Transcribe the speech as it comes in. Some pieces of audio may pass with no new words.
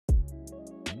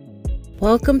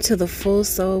Welcome to the Full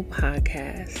Soul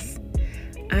Podcast.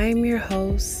 I'm your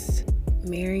host,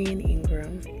 Marian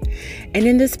Ingram. And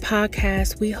in this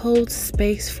podcast, we hold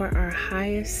space for our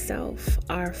highest self,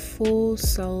 our full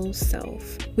soul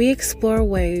self. We explore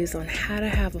ways on how to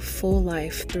have a full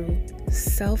life through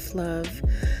self-love,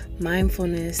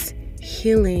 mindfulness,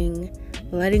 healing,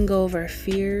 letting go of our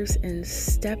fears, and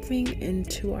stepping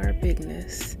into our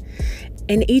bigness.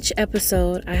 In each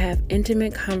episode, I have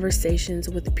intimate conversations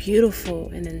with beautiful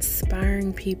and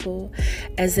inspiring people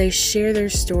as they share their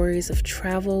stories of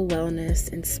travel, wellness,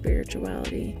 and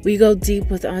spirituality. We go deep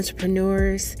with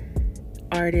entrepreneurs,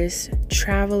 artists,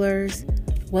 travelers,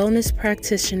 wellness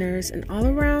practitioners, and all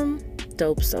around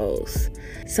dope souls.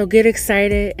 So get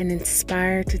excited and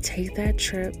inspired to take that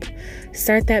trip,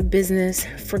 start that business,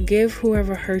 forgive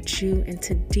whoever hurt you, and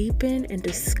to deepen and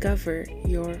discover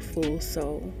your full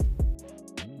soul.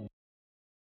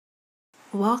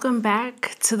 Welcome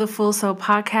back to the Full Soul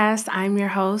Podcast. I'm your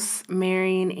host,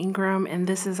 Marian Ingram, and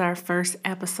this is our first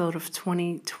episode of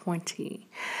 2020.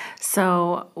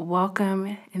 So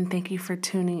welcome and thank you for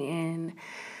tuning in.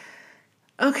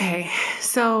 Okay,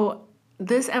 so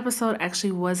this episode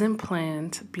actually wasn't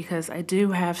planned because I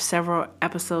do have several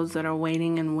episodes that are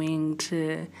waiting and winged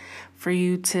for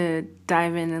you to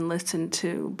dive in and listen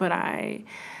to, but I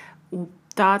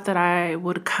thought that I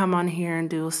would come on here and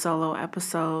do a solo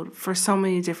episode for so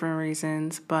many different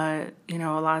reasons, but a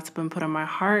lot's been put on my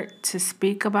heart to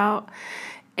speak about,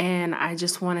 and I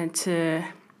just wanted to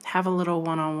have a little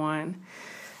one-on-one.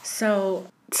 So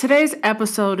today's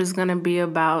episode is going to be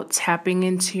about tapping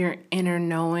into your inner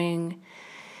knowing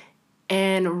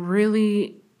and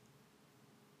really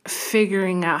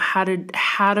figuring out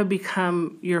how to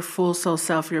become your full soul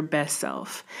self, your best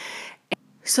self.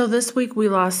 So this week we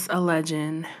lost a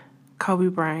legend, Kobe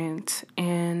Bryant,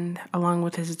 and along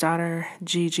with his daughter,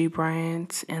 Gigi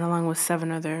Bryant, and along with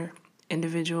 7 other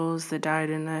individuals that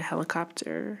died in a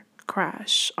helicopter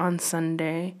crash on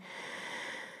Sunday.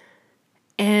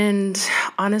 And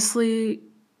honestly,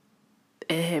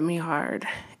 it hit me hard.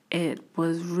 It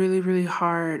was really, really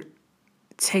hard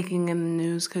taking in the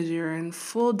news because you're in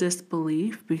full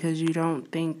disbelief because you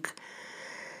don't think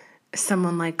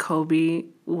someone like Kobe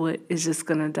is just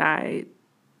going to die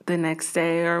the next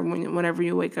day or whenever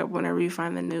you wake up, whenever you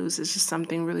find the news. It's just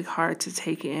something really hard to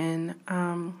take in.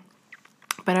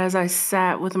 But as I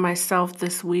sat with myself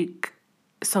this week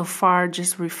so far,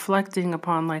 just reflecting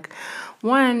upon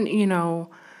one,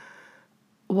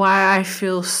 why I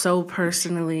feel so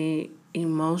personally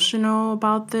emotional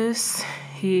about this.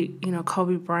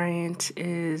 Kobe Bryant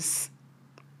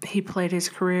he played his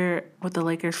career with the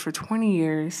Lakers for 20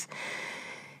 years.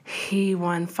 He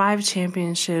won 5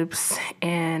 championships,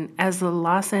 and as a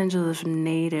Los Angeles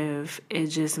native, it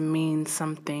just means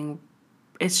something.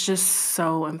 It's just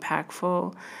so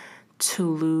impactful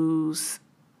to lose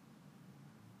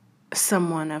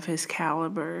someone of his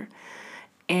caliber.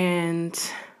 And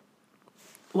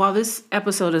while this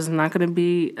episode is not going to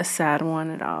be a sad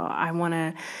one at all,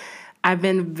 I've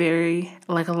been very,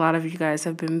 like a lot of you guys,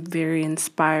 have been very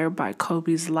inspired by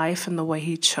Kobe's life and the way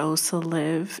he chose to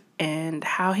live and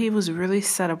how he was really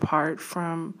set apart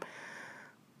from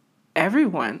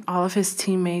everyone, all of his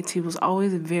teammates. He was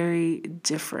always very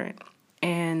different.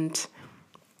 And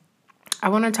I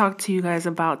want to talk to you guys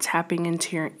about tapping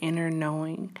into your inner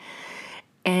knowing.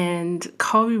 And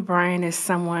Kobe Bryant is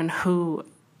someone who,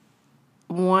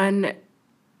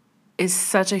 is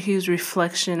such a huge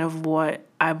reflection of what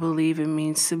I believe it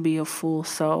means to be a full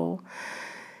soul.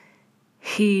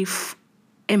 He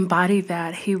embodied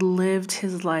that. He lived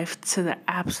his life to the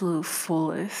absolute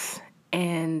fullest,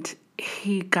 and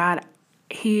he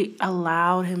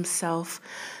allowed himself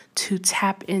to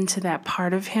tap into that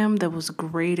part of him that was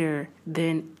greater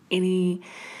than any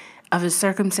of his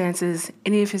circumstances,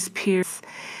 any of his peers.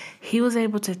 He was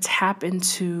able to tap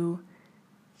into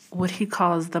what he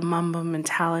calls the Mamba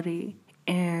mentality.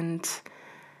 And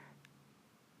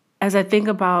as I think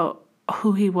about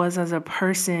who he was as a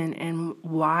person and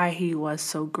why he was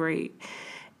so great,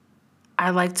 I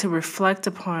like to reflect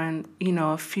upon,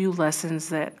 a few lessons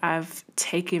that I've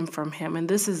taken from him. And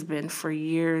this has been for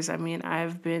years. I mean,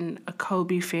 I've been a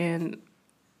Kobe fan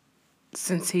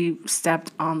since he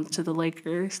stepped onto the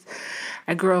Lakers.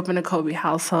 I grew up in a Kobe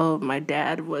household. My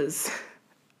dad was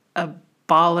a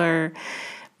baller.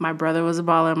 My brother was a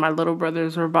baller. My little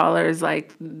brothers were ballers.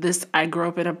 I grew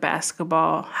up in a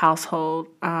basketball household,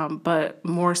 but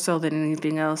more so than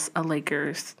anything else, a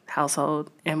Lakers household,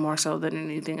 and more so than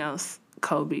anything else,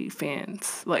 Kobe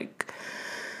fans,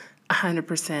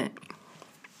 100%.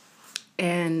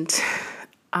 And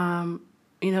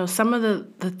some of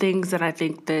the things that I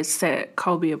think that set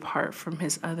Kobe apart from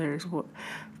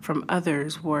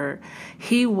others were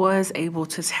he was able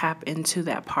to tap into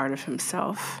that part of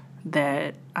himself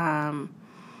that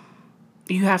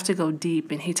you have to go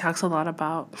deep. And he talks a lot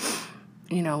about,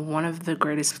 one of the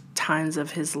greatest times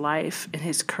of his life and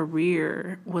his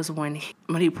career was when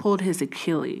he pulled his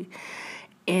Achilles,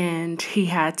 and he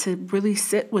had to really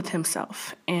sit with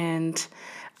himself. And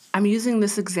I'm using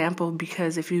this example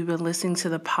because if you've been listening to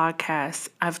the podcast,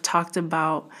 I've talked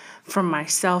about, from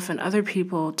myself and other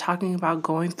people, talking about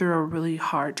going through a really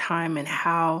hard time and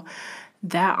how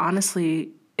that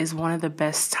honestly is one of the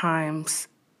best times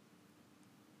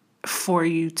for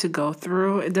you to go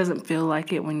through. It doesn't feel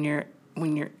like it when you're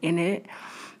in it,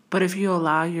 but if you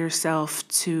allow yourself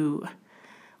to,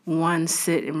 one,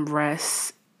 sit and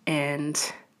rest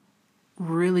and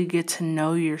really get to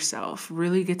know yourself,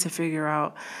 really get to figure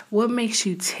out what makes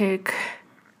you tick,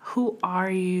 who are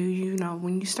you,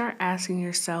 when you start asking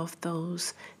yourself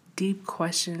those deep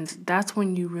questions, that's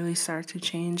when you really start to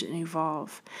change and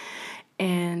evolve.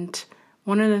 And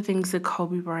one of the things that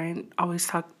Kobe Bryant always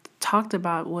talked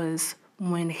about was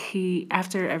when he,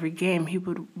 after every game, he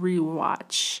would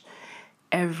rewatch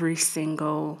every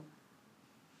single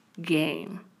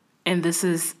game. And this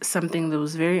is something that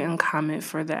was very uncommon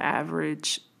for the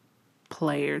average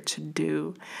player to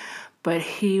do. But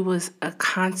he was a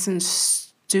constant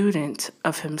student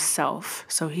of himself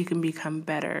so he can become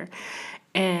better.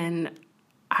 And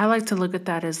I like to look at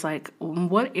that as like,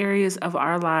 what areas of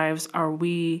our lives are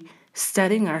we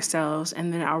studying ourselves?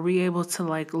 And then are we able to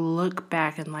like look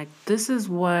back and like, this is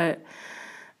what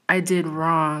I did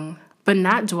wrong, but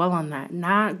not dwell on that,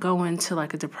 not go into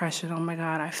like a depression. Oh my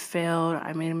God, I failed.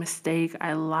 I made a mistake.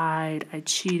 I lied. I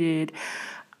cheated.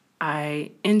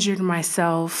 I injured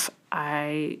myself.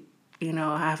 I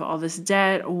have all this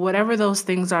debt, whatever those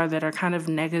things are that are kind of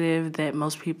negative that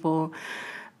most people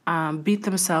beat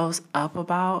themselves up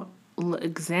about.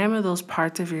 Examine those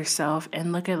parts of yourself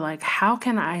and look at like, how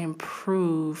can I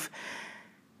improve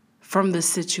from this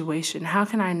situation? How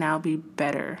can I now be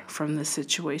better from this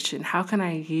situation? How can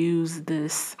I use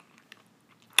this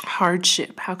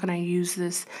hardship? How can I use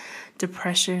this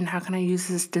depression? How can I use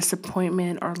this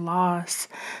disappointment or loss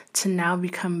to now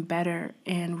become better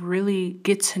and really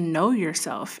get to know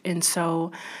yourself? And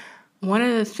so one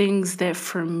of the things that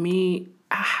for me,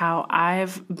 how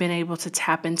I've been able to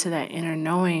tap into that inner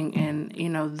knowing, and,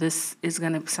 this is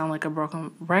going to sound like a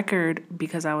broken record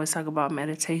because I always talk about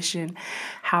meditation,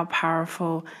 how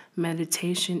powerful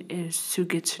meditation is to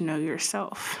get to know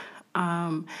yourself.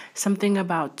 Something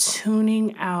about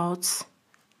tuning out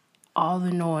all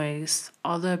the noise,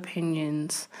 all the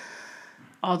opinions,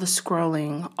 all the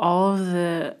scrolling, all of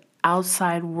the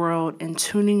outside world, and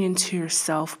tuning into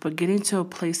yourself, but getting to a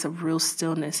place of real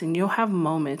stillness. And you'll have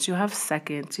moments, you'll have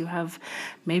seconds, you'll have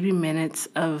maybe minutes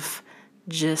of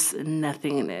just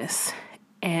nothingness.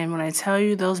 And when I tell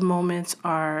you those moments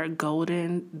are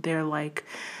golden, they're like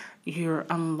you're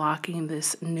unlocking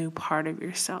this new part of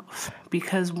yourself.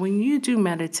 Because when you do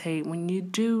meditate, when you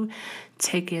do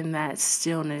take in that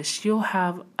stillness, you'll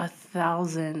have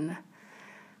 1,000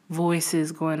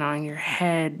 voices going on in your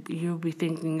head. You'll be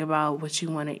thinking about what you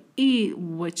want to eat,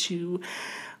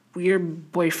 your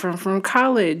boyfriend from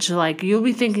college. Like, you'll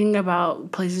be thinking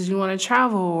about places you want to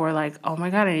travel, or like, oh my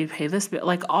God, I need to pay this bill.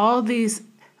 Like, all these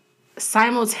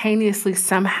simultaneously,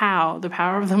 somehow, the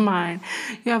power of the mind,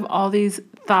 you have all these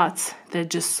thoughts that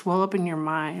just swell up in your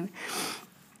mind.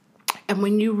 And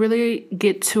when you really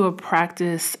get to a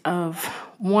practice of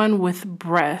one with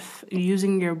breath,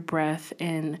 using your breath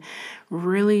and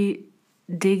really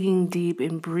digging deep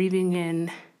and breathing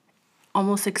in,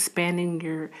 almost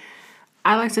expanding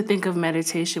I like to think of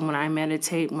meditation when I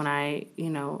meditate, when I,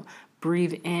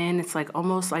 breathe in, it's like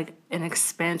almost like an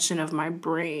expansion of my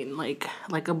brain, like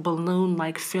a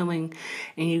balloon-like feeling.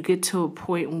 And you get to a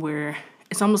point where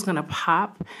it's almost going to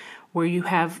pop, where you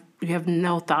have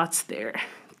no thoughts there.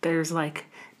 There's like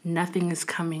nothing is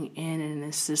coming in, and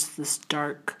it's just this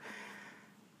dark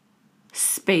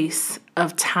space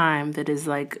of time that is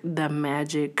like the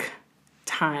magic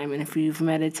time. And if you've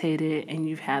meditated and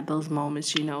you've had those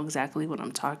moments, you know exactly what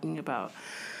I'm talking about.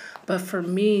 But for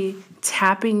me,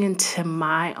 tapping into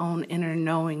my own inner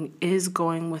knowing is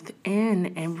going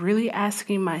within and really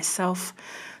asking myself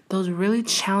those really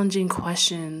challenging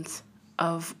questions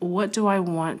of, what do I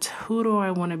want? Who do I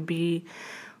want to be?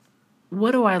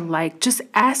 What do I like? Just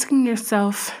asking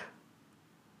yourself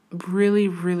really,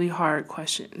 really hard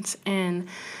questions. And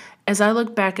as I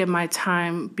look back at my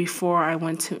time before I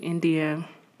went to India,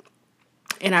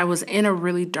 and I was in a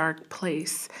really dark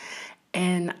place,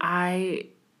 and I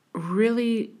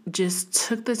really just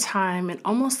took the time and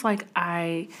almost like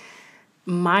I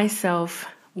myself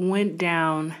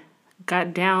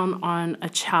got down on a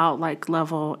childlike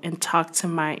level and talked to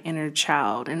my inner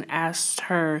child and asked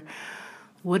her,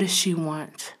 what does she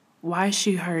want? Why is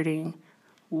she hurting?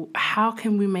 How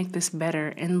can we make this better?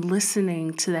 And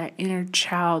listening to that inner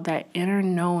child, that inner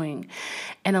knowing,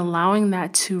 and allowing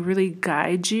that to really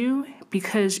guide you,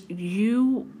 because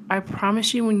I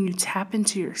promise you, when you tap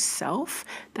into yourself,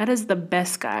 that is the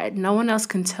best guide. No one else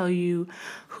can tell you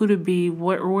who to be,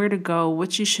 where to go,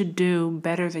 what you should do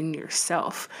better than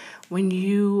yourself. When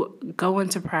you go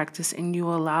into practice and you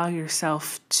allow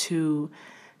yourself to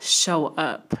show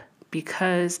up,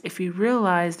 because if you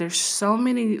realize there's so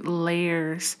many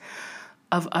layers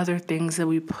of other things that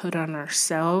we put on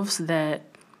ourselves that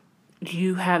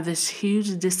you have this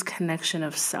huge disconnection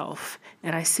of self.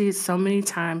 And I see it so many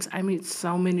times. I meet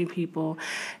so many people.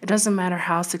 It doesn't matter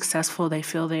how successful they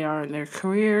feel they are in their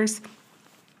careers,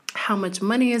 how much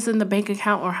money is in the bank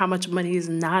account or how much money is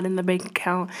not in the bank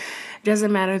account. It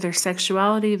doesn't matter their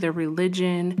sexuality, their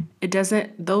religion.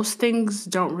 Those things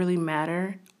don't really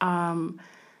matter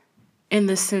in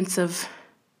the sense of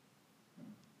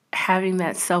having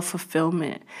that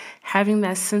self-fulfillment, having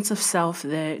that sense of self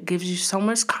that gives you so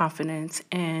much confidence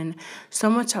and so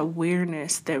much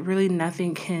awareness that really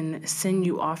nothing can send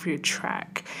you off your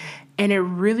track. And it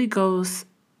really goes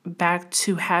back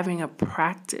to having a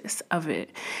practice of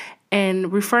it.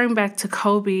 And referring back to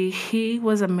Kobe, he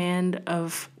was a man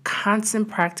of constant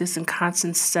practice and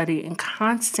constant study and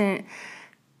constant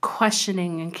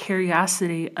questioning and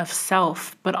curiosity of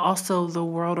self, but also the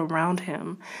world around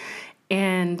him.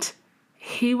 And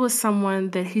he was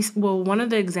someone that one of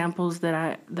the examples that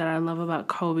I love about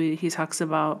Kobe, he talks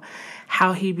about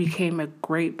how he became a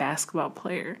great basketball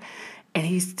player. And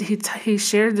he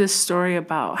shared this story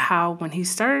about how when he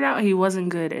started out, he wasn't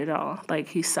good at all. Like,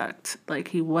 he sucked. Like,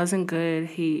 he wasn't good.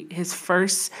 His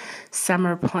first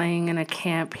summer playing in a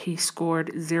camp, he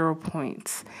scored 0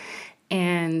 points.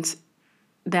 And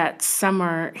that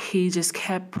summer, he just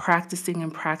kept practicing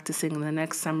and practicing. The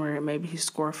next summer, maybe he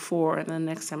scored 4, and the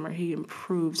next summer he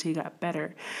improved, he got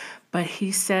better. But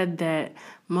he said that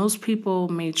most people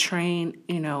may train,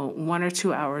 1 or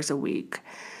 2 hours a week.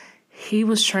 He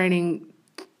was training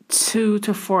 2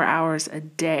 to 4 hours a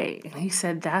day. And he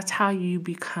said that's how you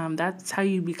become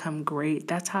great.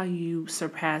 That's how you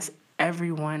surpass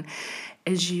everyone,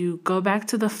 is you go back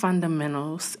to the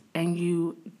fundamentals and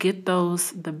you get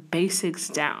the basics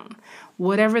down,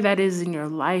 whatever that is in your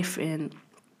life and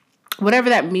whatever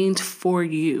that means for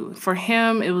you. For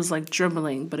him, it was like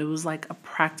dribbling, but it was like a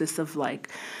practice of like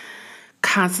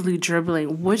constantly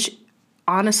dribbling, which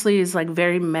honestly is like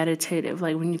very meditative.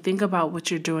 Like, when you think about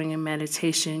what you're doing in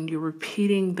meditation, you're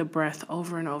repeating the breath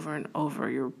over and over and over.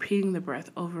 You're repeating the breath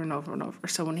over and over and over.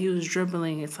 So when he was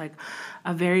dribbling, it's like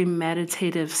a very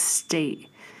meditative state.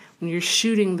 When you're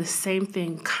shooting the same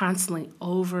thing constantly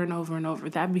over and over and over,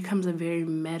 that becomes a very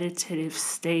meditative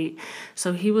state.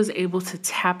 So he was able to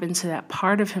tap into that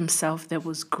part of himself that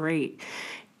was great.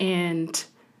 And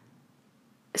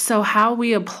so how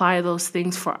we apply those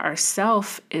things for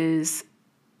ourselves is,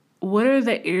 what are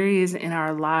the areas in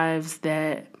our lives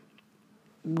that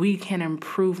we can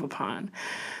improve upon?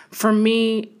 For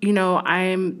me,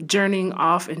 I'm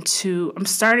I'm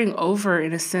starting over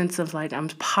in a sense of like, I'm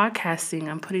podcasting,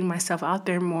 I'm putting myself out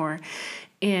there more.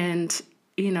 And,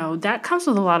 that comes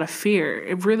with a lot of fear.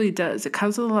 It really does. It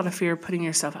comes with a lot of fear putting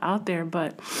yourself out there.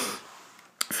 But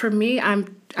for me,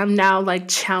 I'm now like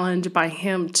challenged by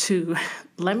him to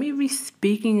let me be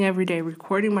speaking every day,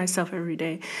 recording myself every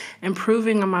day,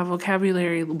 improving on my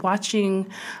vocabulary,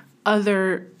 watching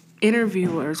other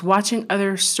interviewers, watching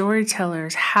other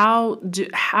storytellers. How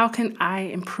can I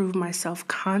improve myself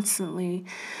constantly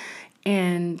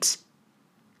and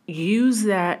use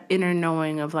that inner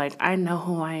knowing of like, I know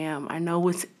who I am. I know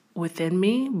what's within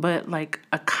me, but like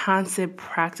a constant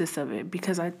practice of it.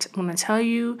 Because when I tell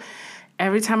you,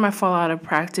 every time I fall out of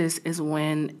practice is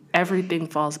when everything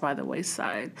falls by the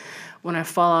wayside. When I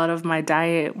fall out of my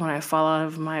diet, when I fall out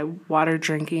of my water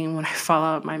drinking, when I fall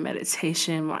out of my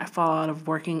meditation, when I fall out of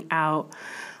working out,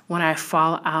 when I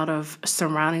fall out of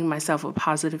surrounding myself with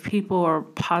positive people or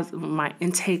my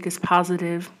intake is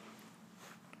positive.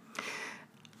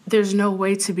 There's no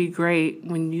way to be great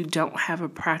when you don't have a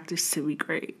practice to be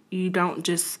great. You don't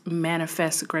just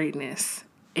manifest greatness.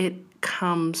 It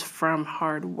comes from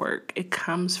hard work. It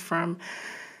comes from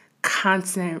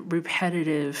constant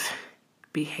repetitive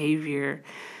behavior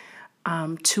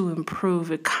to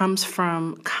improve. It comes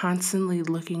from constantly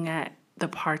looking at the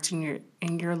parts in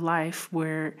your life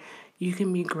where you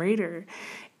can be greater.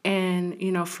 And,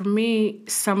 for me,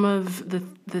 some of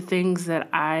the things that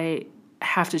I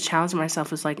have to challenge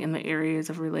myself is like in the areas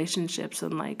of relationships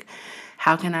and like,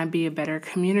 how can I be a better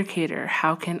communicator?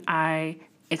 How can I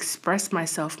express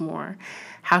myself more?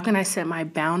 How can I set my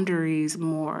boundaries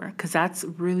more? Because that's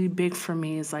really big for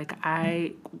me, is like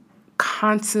I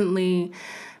constantly,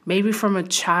 maybe from a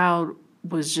child,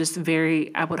 was just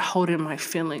I would hold in my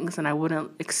feelings and I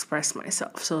wouldn't express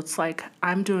myself. So it's like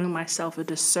I'm doing myself a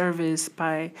disservice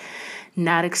by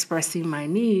not expressing my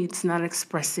needs, not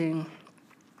expressing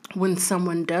when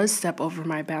someone does step over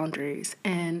my boundaries.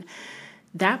 And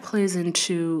that plays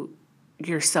into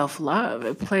your self-love.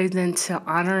 It plays into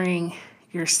honoring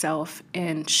yourself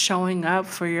and showing up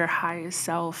for your highest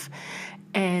self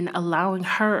and allowing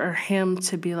her or him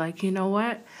to be like, you know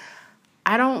what?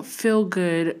 I don't feel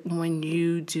good when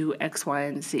you do X, Y,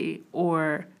 and Z,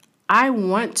 or I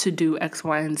want to do X,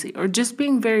 Y, and Z, or just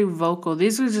being very vocal.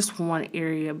 These are just one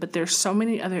area, but there's so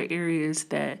many other areas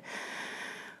that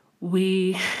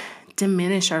we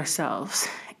diminish ourselves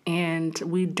and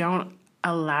we don't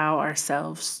allow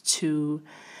ourselves to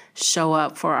show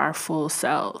up for our full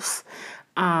selves.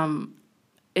 I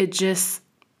just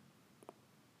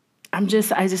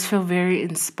feel very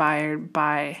inspired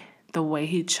by the way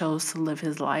he chose to live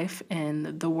his life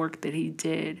and the work that he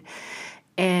did.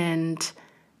 And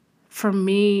for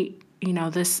me,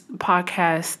 this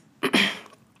podcast,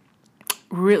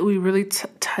 we really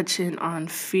touch in on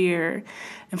fear.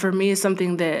 And for me, it's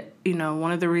something that,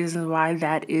 one of the reasons why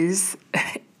that is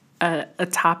a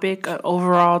topic, an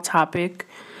overall topic,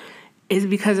 is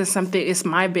because it's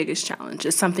my biggest challenge.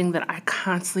 It's something that I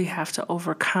constantly have to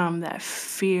overcome, that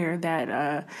fear,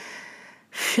 that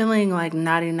feeling like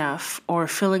not enough, or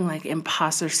feeling like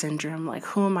imposter syndrome. Like,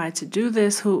 who am I to do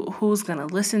this? Who's going to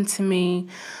listen to me?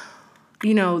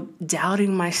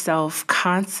 Doubting myself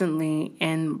constantly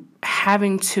and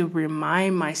having to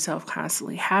remind myself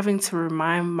constantly, having to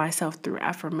remind myself through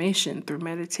affirmation, through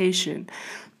meditation,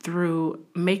 through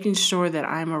making sure that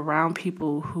I'm around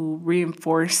people who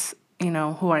reinforce,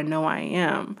 who I know I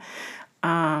am.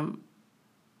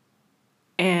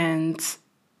 And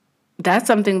that's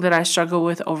something that I struggle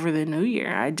with over the new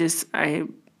year.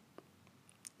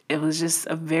 It was just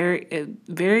a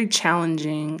very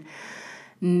challenging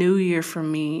new year for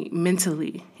me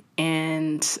mentally.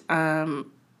 And,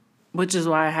 which is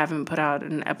why I haven't put out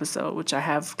an episode, which I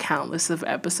have countless of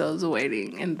episodes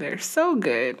awaiting, and they're so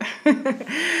good.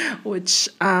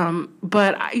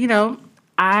 But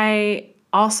I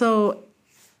also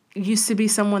used to be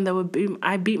someone that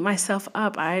I beat myself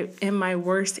up. I am my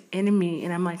worst enemy.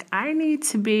 And I'm like, I need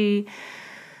to be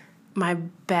my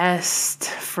best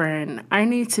friend. I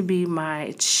need to be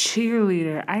my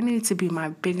cheerleader. I need to be my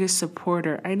biggest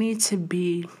supporter. I need to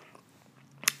be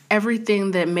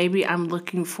everything that maybe I'm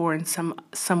looking for in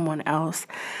someone else.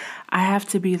 I have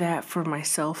to be that for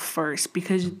myself first,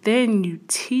 because then you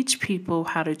teach people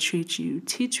how to treat you. You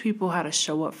teach people how to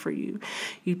show up for you.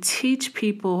 You teach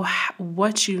people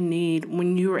what you need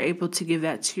when you are able to give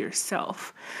that to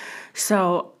yourself.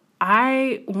 So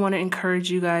I want to encourage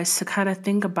you guys to kind of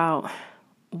think about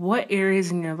what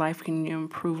areas in your life can you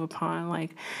improve upon?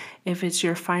 Like, if it's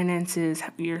your finances,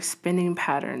 your spending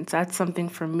patterns, that's something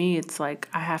for me. It's like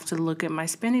I have to look at my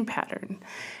spending pattern.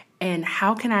 And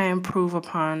how can I improve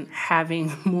upon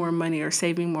having more money, or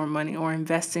saving more money, or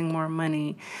investing more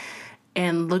money,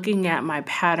 and looking at my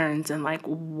patterns and like,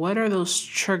 what are those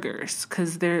triggers?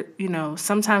 Because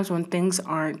sometimes when things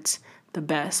aren't the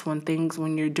best,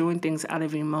 when you're doing things out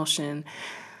of emotion,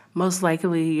 most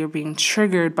likely you're being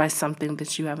triggered by something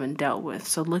that you haven't dealt with.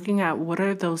 So looking at what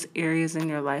are those areas in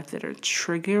your life that are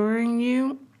triggering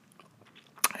you.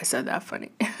 I said that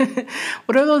funny.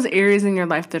 What are those areas in your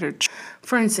life that are,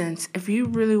 for instance, if you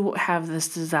really have this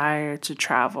desire to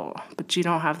travel, but you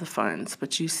don't have the funds,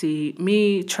 but you see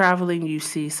me traveling, you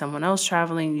see someone else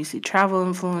traveling, you see travel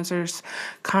influencers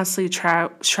constantly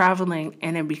traveling,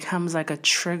 and it becomes like a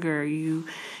trigger.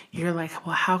 You're like,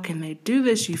 well, how can they do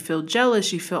this? You feel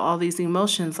jealous. You feel all these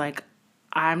emotions like,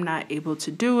 I'm not able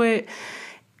to do it.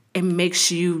 It makes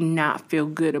you not feel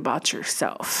good about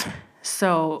yourself.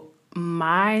 So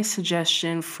my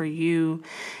suggestion for you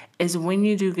is, when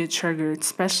you do get triggered,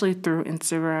 especially through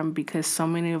Instagram, because so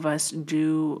many of us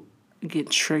do get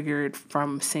triggered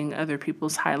from seeing other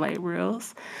people's highlight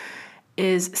reels,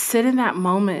 is sit in that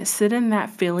moment, sit in that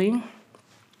feeling.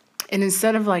 And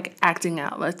instead of like acting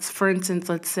out, let's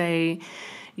say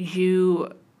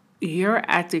you're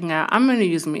acting out. I'm going to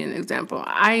use me as an example.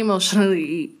 I emotionally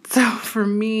eat. So for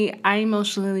me, I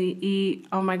emotionally eat.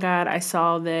 Oh my God, I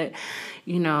saw that,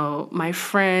 my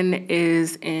friend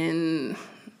is in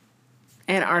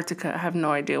Antarctica. I have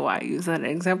no idea why I use that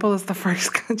example. It's the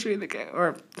first country that came,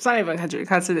 or it's not even a country,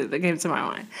 continent that came to my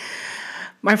mind.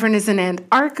 My friend is in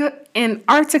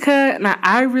Antarctica. Now,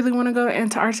 I really want to go to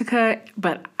Antarctica,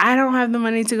 but I don't have the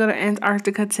money to go to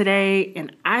Antarctica today,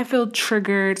 and I feel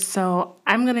triggered, so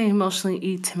I'm going to emotionally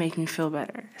eat to make me feel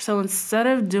better. So instead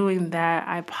of doing that,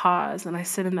 I pause, and I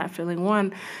sit in that feeling.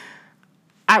 One,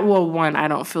 I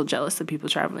don't feel jealous of people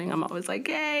traveling. I'm always like,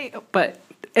 yay, but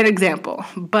an example.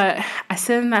 But I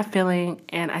sit in that feeling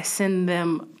and I send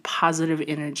them positive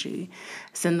energy. I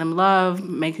send them love,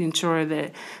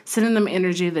 sending them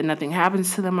energy that nothing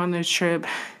happens to them on their trip,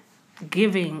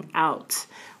 giving out.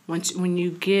 When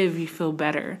you give, you feel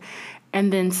better.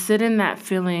 And then sit in that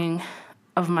feeling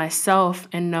of myself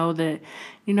and know that,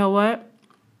 you know what?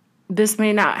 This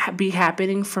may not be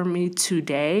happening for me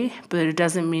today, but it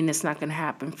doesn't mean it's not going to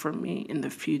happen for me in the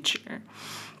future.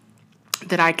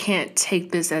 That I can't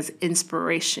take this as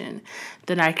inspiration.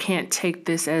 That I can't take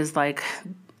this as like,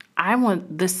 I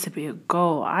want this to be a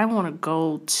goal. I want to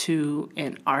go to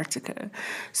Antarctica.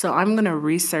 So I'm going to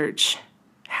research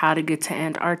how to get to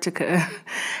Antarctica,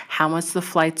 how much the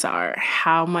flights are,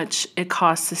 how much it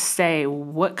costs to stay,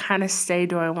 what kind of stay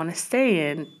do I want to stay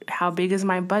in, how big is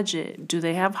my budget, do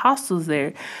they have hostels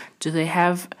there, do they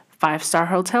have 5-star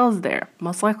hotels there?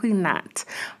 Most likely not,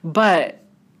 but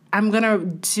I'm going to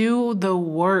do the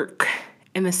work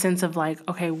in the sense of like,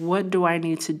 okay, what do I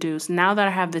need to do? So now that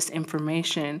I have this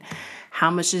information, how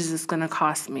much is this going to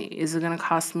cost me? Is it going to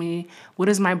cost me, what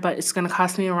is my budget? It's going to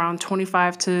cost me around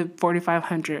 $2,500 to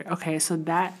 $4,500. Okay, so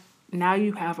that now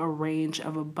you have a range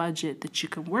of a budget that you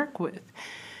can work with.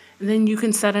 And then you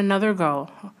can set another goal.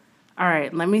 All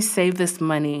right, let me save this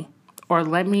money, or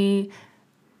let me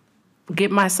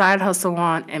get my side hustle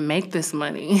on and make this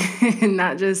money and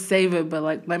not just save it, but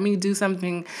like, let me do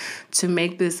something to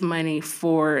make this money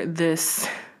for this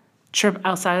trip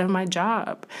outside of my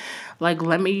job. Like,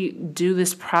 let me do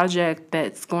this project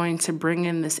that's going to bring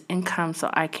in this income so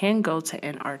I can go to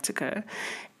Antarctica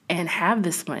and have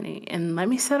this money. And let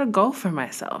me set a goal for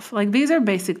myself. Like, these are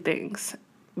basic things,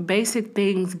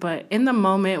 but in the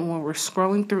moment when we're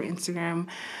scrolling through Instagram,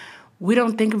 we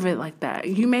don't think of it like that.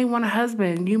 You may want a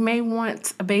husband. You may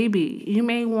want a baby. You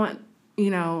may want,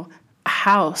 a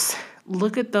house.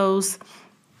 Look at those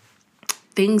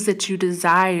things that you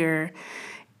desire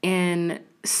and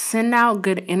send out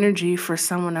good energy for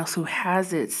someone else who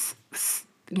has it.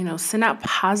 Send out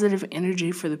positive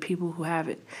energy for the people who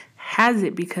has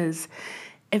it, because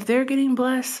if they're getting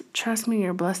blessed, trust me,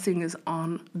 your blessing is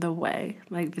on the way.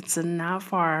 Like, it's not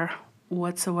far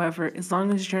whatsoever, as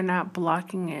long as you're not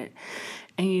blocking it.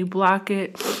 And you block your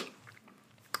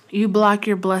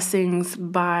blessings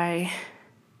by,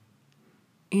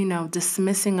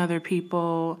 dismissing other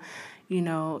people.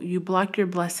 You block your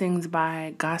blessings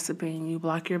by gossiping. You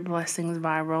block your blessings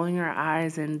by rolling your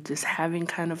eyes and just having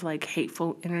kind of like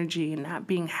hateful energy and not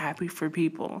being happy for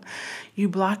people. You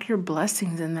block your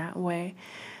blessings in that way.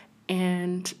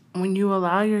 And when you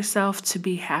allow yourself to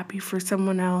be happy for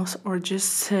someone else, or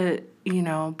just to,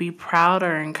 be proud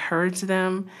or encourage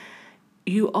them,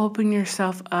 you open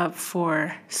yourself up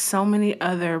for so many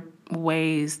other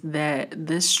ways that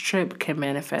this trip can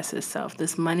manifest itself.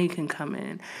 This money can come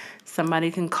in.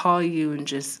 Somebody can call you and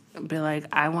just be like,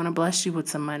 I want to bless you with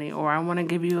some money, or I want to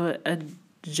give you a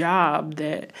job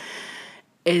that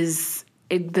is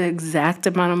the exact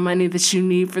amount of money that you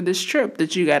need for this trip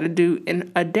that you got to do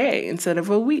in a day instead of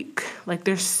a week. Like,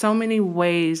 there's so many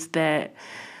ways that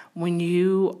when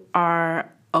you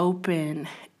are open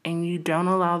and you don't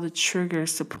allow the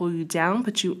triggers to pull you down,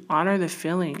 but you honor the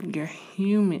feeling. You're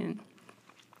human.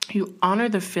 You honor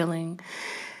the feeling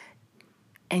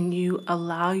and you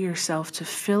allow yourself to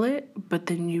feel it, but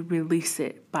then you release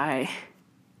it by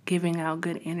giving out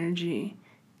good energy.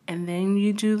 And then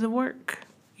you do the work.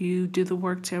 You do the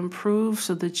work to improve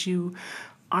so that you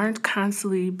aren't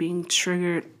constantly being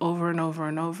triggered over and over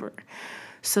and over,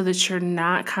 so that you're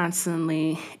not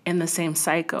constantly in the same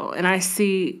cycle. And I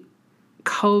see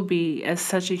Kobe as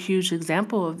such a huge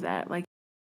example of that. Like,